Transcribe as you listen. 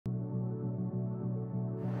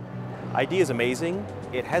ID is amazing.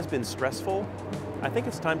 It has been stressful. I think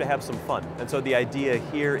it's time to have some fun. And so the idea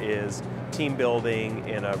here is team building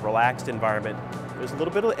in a relaxed environment. There's a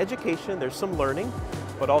little bit of education, there's some learning,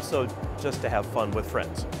 but also just to have fun with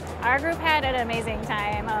friends. Our group had an amazing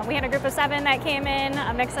time. We had a group of 7 that came in,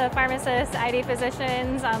 a mix of pharmacists, ID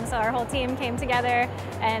physicians, so our whole team came together,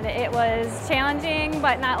 and it was challenging,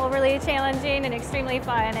 but not overly challenging, and extremely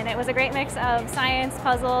fun. And it was a great mix of science,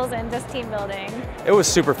 puzzles, and just team building. It was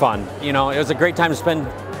super fun. You know, it was a great time to spend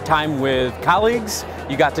time with colleagues.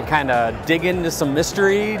 You got to kind of dig into some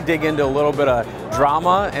mystery, dig into a little bit of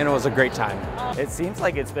drama, and it was a great time. It seems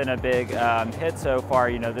like it's been a big hit so far.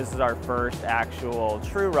 You know, this is our first actual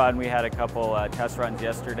true run. We had a couple test runs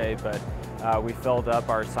yesterday, but we filled up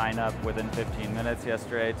our sign up within 15 minutes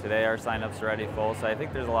yesterday. Today our sign up's already full, so I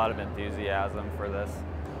think there's a lot of enthusiasm for this.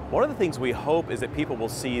 One of the things we hope is that people will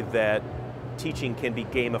see that teaching can be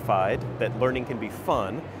gamified, that learning can be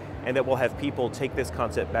fun, and that we'll have people take this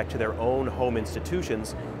concept back to their own home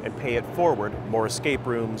institutions and pay it forward. More escape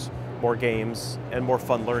rooms, more games, and more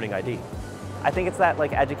fun learning ID. I think it's that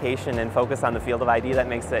education and focus on the field of ID that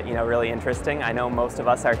makes it really interesting. I know most of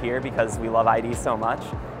us are here because we love ID so much,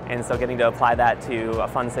 and so getting to apply that to a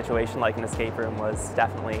fun situation like an escape room was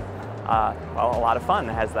definitely well, a lot of fun.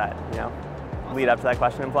 It has that lead up to that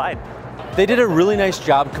question implied. They did a really nice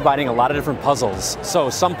job combining a lot of different puzzles. So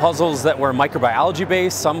some puzzles that were microbiology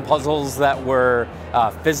based, some puzzles that were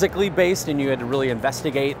physically based, and you had to really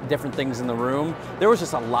investigate different things in the room. There was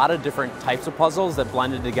just a lot of different types of puzzles that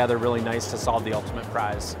blended together really nice to solve the ultimate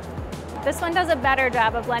prize. This one does a better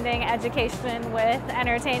job of blending education with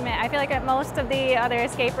entertainment. I feel like at most of the other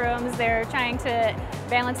escape rooms, they're trying to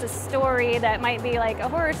balance a story that might be like a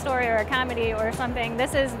horror story or a comedy or something.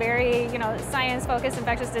 This is very, science-focused,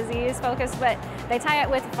 infectious disease focused, but they tie it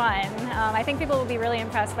with fun. I think people will be really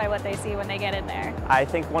impressed by what they see when they get in there. I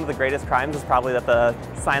think one of the greatest crimes is probably that the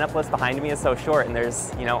sign-up list behind me is so short, and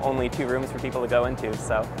there's only 2 rooms for people to go into.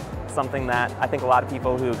 So something that I think a lot of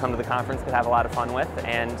people who come to the conference could have a lot of fun with,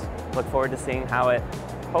 and look forward to seeing how it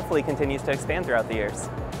hopefully continues to expand throughout the years.